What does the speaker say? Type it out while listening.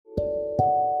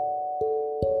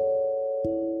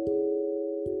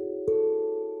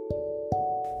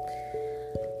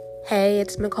Hey,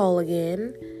 it's Nicole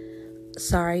again.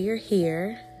 Sorry you're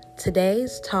here.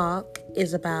 Today's talk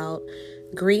is about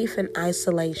grief and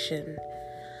isolation.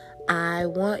 I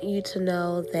want you to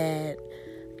know that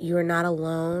you're not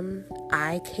alone.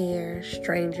 I care,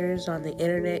 strangers on the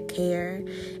internet care,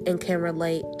 and can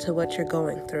relate to what you're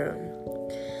going through.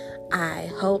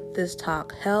 I hope this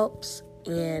talk helps,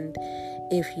 and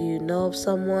if you know of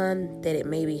someone that it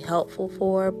may be helpful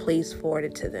for, please forward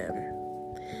it to them.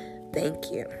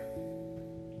 Thank you.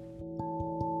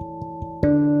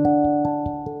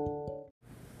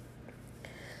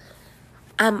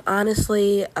 I'm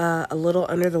honestly a little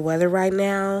under the weather right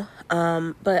now,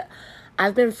 but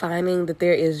I've been finding that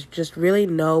there is just really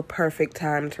no perfect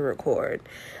time to record.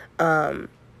 I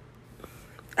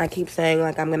keep saying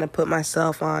I'm going to put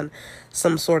myself on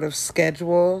some sort of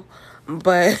schedule,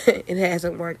 but it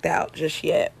hasn't worked out just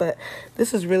yet. But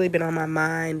this has really been on my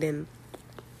mind, and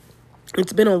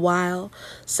it's been a while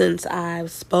since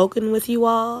I've spoken with you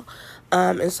all,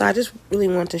 and so I just really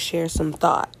want to share some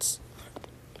thoughts.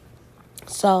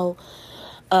 So,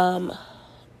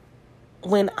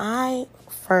 when I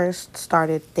first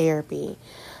started therapy,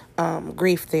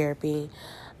 grief therapy,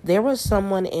 there was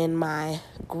someone in my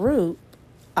group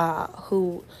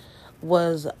who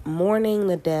was mourning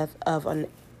the death of an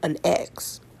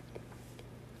ex.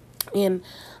 And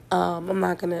I'm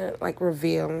not going to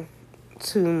reveal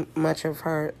too much of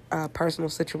her personal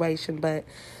situation, but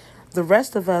the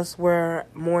rest of us were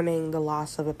mourning the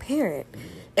loss of a parent.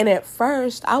 And at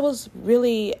first, I was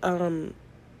really,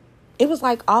 it was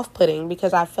off-putting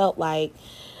because I felt like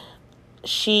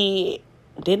she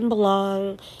didn't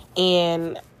belong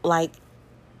and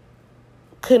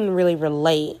couldn't really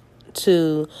relate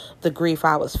to the grief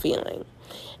I was feeling.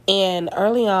 And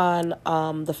early on,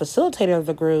 the facilitator of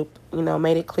the group,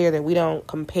 made it clear that we don't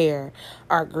compare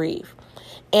our grief.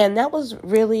 And that was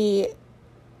really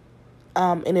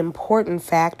an important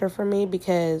factor for me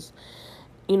because,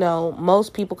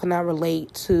 most people cannot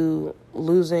relate to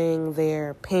losing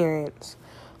their parents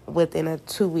within a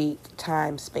 2-week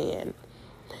time span.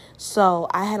 So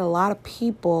I had a lot of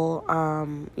people,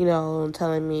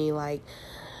 telling me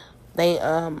they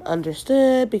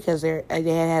understood because they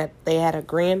had a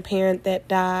grandparent that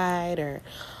died, or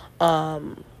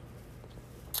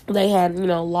they had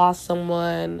lost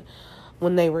someone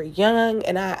when they were young,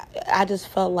 and I just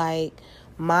felt like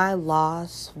my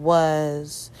loss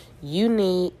was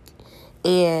unique,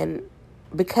 and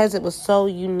because it was so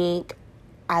unique,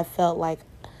 I felt like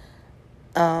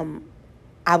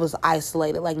I was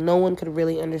isolated. No one could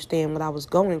really understand what I was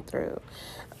going through.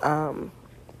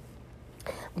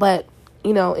 But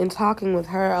in talking with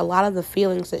her, a lot of the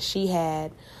feelings that she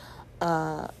had,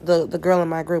 the girl in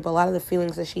my group, a lot of the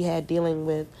feelings that she had dealing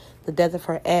with the death of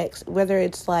her ex, whether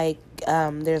it's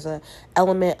there's a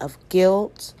element of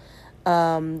guilt,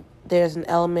 there's an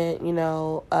element,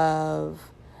 of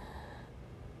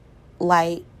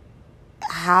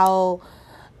how,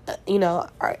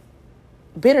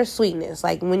 bittersweetness,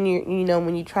 when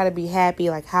when you try to be happy,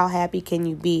 how happy can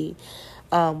you be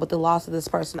with the loss of this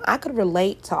person? I could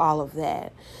relate to all of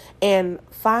that, and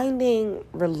finding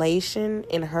relation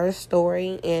in her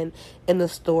story and in the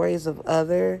stories of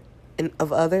others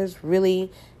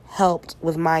really helped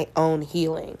with my own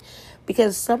healing,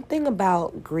 because something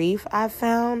about grief I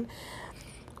found,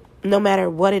 no matter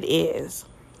what it is,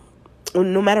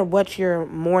 no matter what you're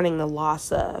mourning the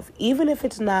loss of, even if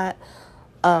it's not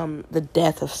the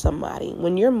death of somebody,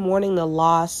 when you're mourning the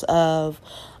loss of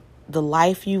the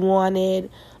life you wanted,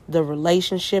 the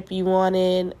relationship you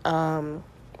wanted,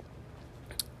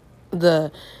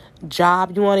 the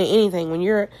job you wanted, anything, when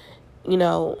you're,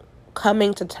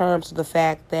 coming to terms with the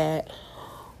fact that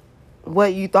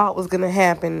what you thought was going to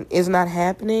happen is not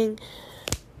happening,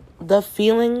 the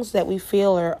feelings that we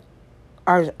feel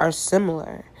are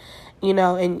similar,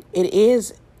 and it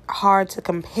is hard to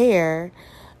compare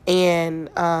and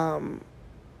try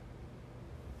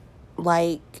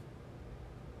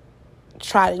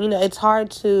to, it's hard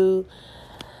to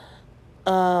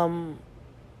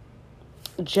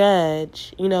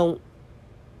judge,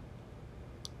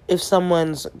 if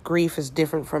someone's grief is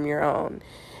different from your own.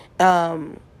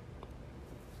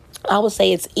 I would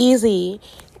say it's easy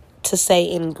to say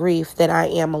in grief that I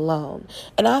am alone.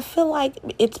 And I feel like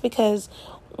it's because,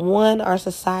 one, our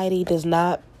society does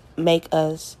not make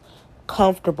us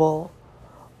comfortable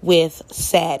with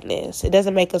sadness. It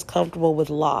doesn't make us comfortable with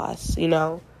loss, and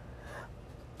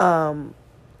I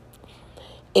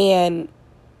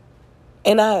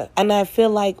feel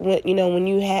like when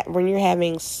you're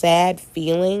having sad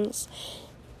feelings,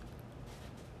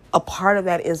 a part of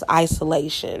that is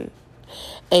isolation,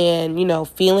 and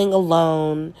feeling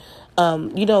alone,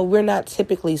 We're not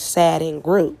typically sad in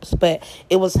groups, but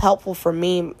it was helpful for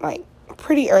me, like,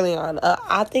 pretty early on.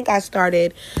 I think I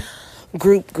started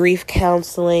group grief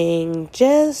counseling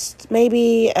just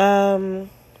maybe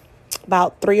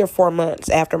about 3 or 4 months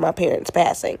after my parents'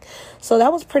 passing. So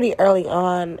that was pretty early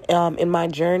on in my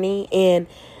journey. And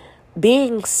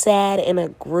being sad in a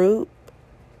group,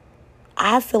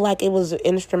 I feel like it was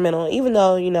instrumental, even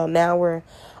though, now we're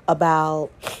about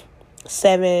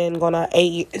 7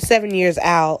 years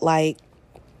out. Like,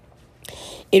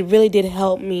 it really did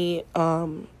help me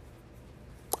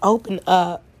open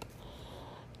up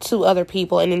to other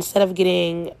people. And instead of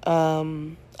getting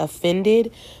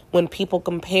offended when people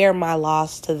compare my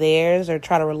loss to theirs or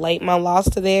try to relate my loss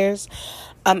to theirs,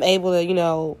 I'm able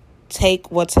to,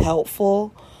 take what's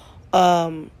helpful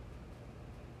and,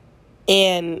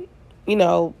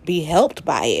 be helped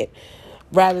by it,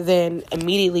 rather than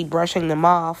immediately brushing them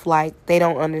off like they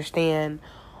don't understand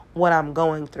what I'm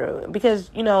going through. Because,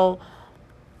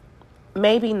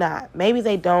 maybe not. Maybe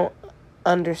they don't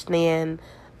understand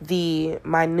the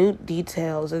minute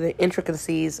details or the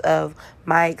intricacies of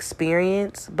my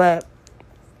experience, but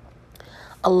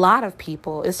a lot of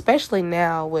people, especially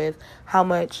now with how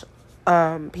much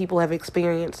people have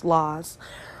experienced loss,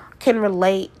 can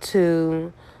relate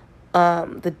to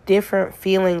the different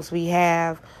feelings we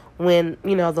have when,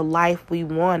 the life we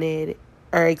wanted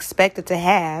or expected to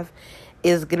have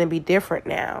is going to be different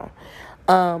now.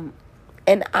 And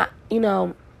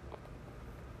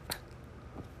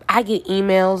I get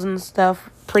emails and stuff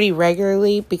pretty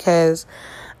regularly because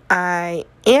I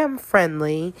am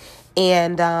friendly,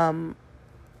 and a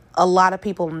lot of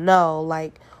people know,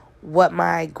 like, what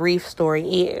my grief story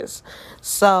is.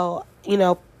 So,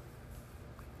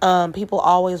 people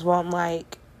always want,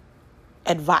 like,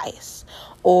 advice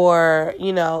or,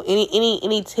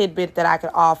 any tidbit that I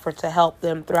could offer to help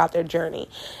them throughout their journey.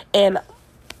 And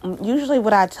usually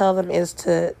what I tell them is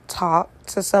to talk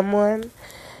to someone,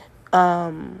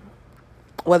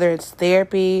 whether it's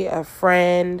therapy, a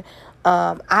friend.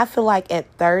 I feel like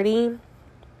at 30,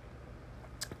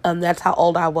 that's how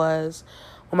old I was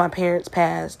when my parents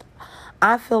passed.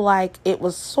 I feel like it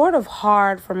was sort of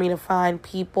hard for me to find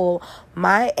people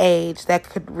my age that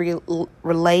could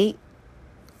relate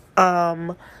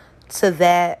to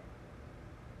that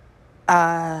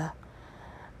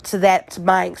to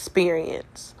my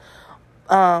experience.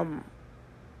 But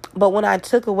when I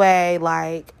took away,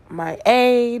 like, my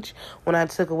age, when I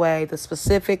took away the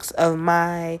specifics of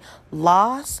my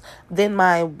loss, then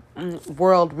my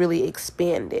world really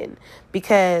expanded,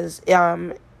 because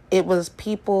it was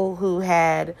people who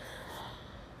had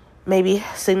maybe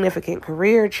significant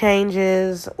career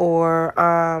changes or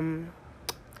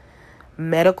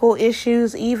medical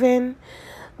issues even,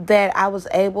 that I was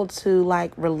able to,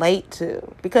 like, relate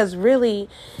to. Because really,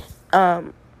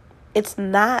 it's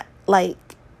not like,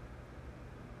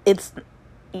 it's,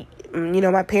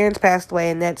 my parents passed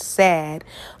away and that's sad,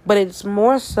 but it's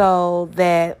more so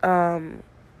that,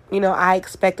 I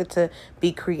expected to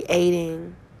be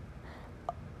creating,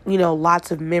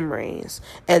 lots of memories,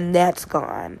 and that's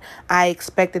gone. I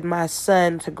expected my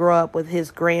son to grow up with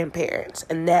his grandparents,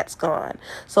 and that's gone.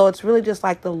 So it's really just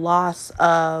like the loss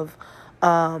of,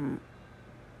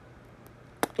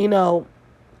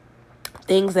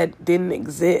 things that didn't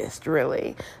exist,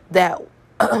 really, that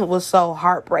was so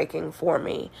heartbreaking for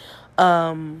me.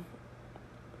 And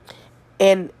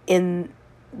in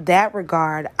that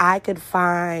regard, I could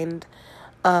find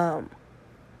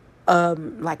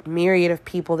like myriad of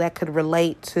people that could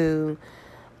relate to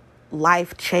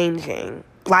life changes.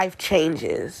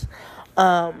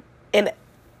 And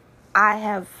I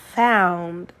have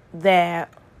found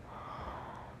that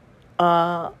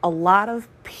a lot of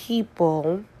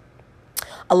people,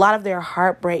 a lot of their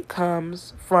heartbreak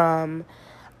comes from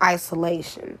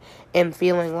isolation and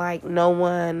feeling like no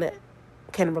one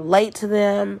can relate to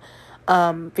them,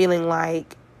 feeling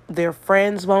like their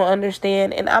friends won't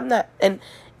understand. And I'm not, and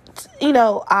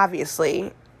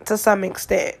obviously to some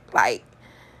extent, like,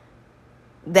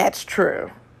 that's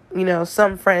true.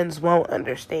 Some friends won't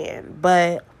understand,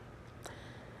 but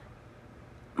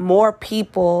more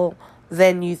people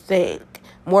than you think,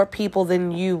 more people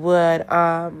than you would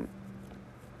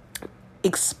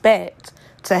expect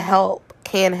to help,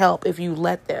 can help if you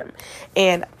let them.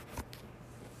 And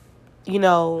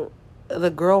the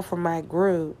girl from my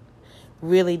group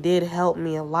really did help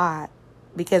me a lot,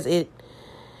 because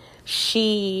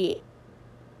she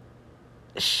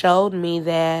showed me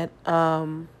that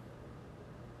I'm,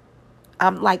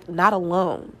 like, not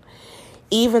alone,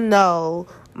 even though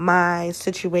my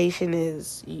situation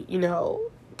is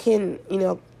can,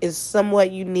 is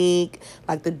somewhat unique.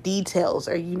 Like the details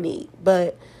are unique,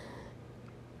 but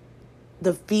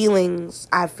the feelings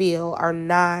I feel are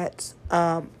not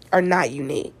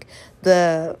unique.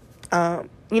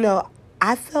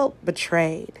 I felt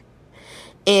betrayed,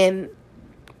 and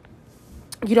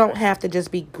you don't have to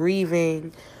just be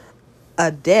grieving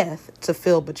a death to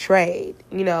feel betrayed.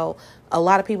 A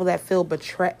lot of people that feel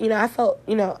betrayed, I felt,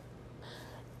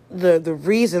 the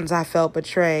reasons I felt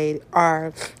betrayed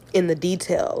are in the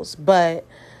details, but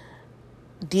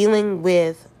dealing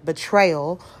with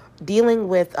betrayal, dealing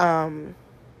with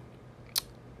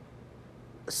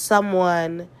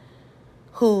someone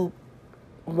who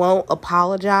won't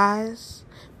apologize,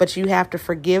 but you have to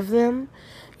forgive them,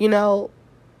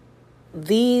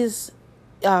 these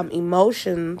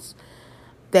emotions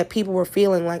that people were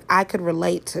feeling, like I could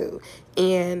relate to.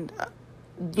 And,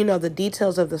 the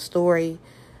details of the story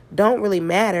don't really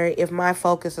matter if my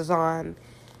focus is on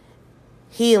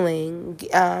healing,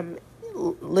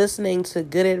 listening to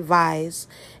good advice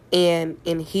and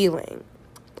healing.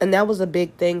 And that was a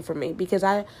big thing for me, because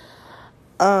I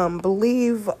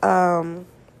believe, I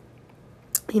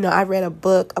read a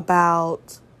book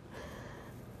about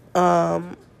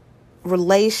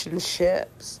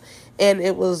relationships, and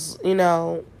it was,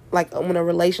 like when a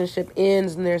relationship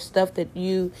ends and there's stuff that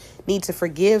you need to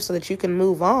forgive so that you can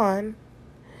move on.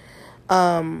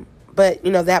 But,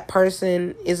 that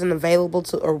person isn't available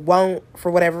to, or won't, for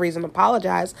whatever reason,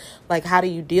 apologize. Like, how do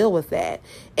you deal with that?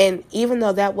 And even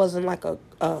though that wasn't like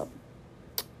a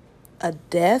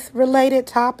death-related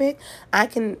topic, I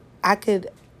could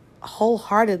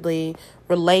wholeheartedly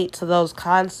relate to those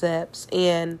concepts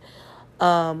and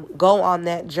go on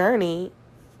that journey,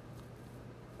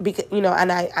 because,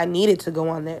 and I needed to go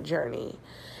on that journey.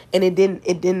 And it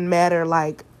didn't matter,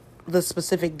 like, the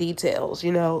specific details,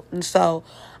 and so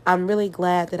I'm really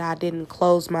glad that I didn't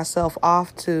close myself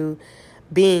off to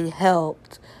being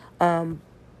helped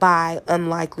by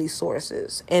unlikely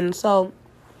sources. And so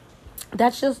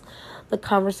that's just the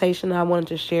conversation I wanted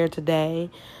to share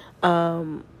today,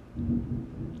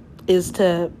 is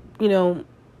to,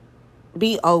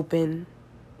 be open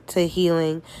to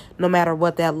healing, no matter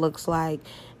what that looks like.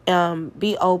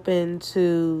 Be open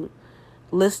to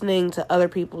listening to other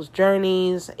people's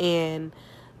journeys and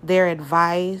their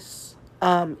advice,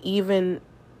 even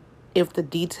if the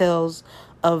details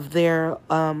of their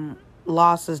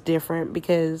loss is different,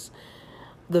 because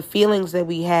the feelings that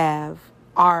we have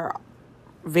are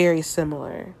very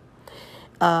similar.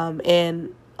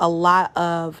 And a lot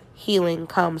of healing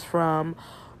comes from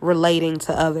relating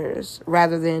to others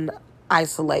rather than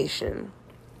isolation.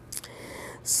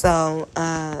 So,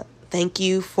 thank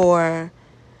you for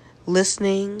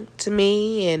listening to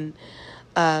me and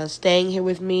staying here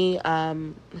with me.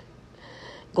 I'm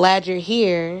glad you're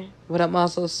here, but I'm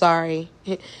also sorry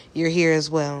you're here as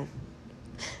well.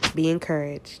 Be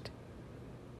encouraged.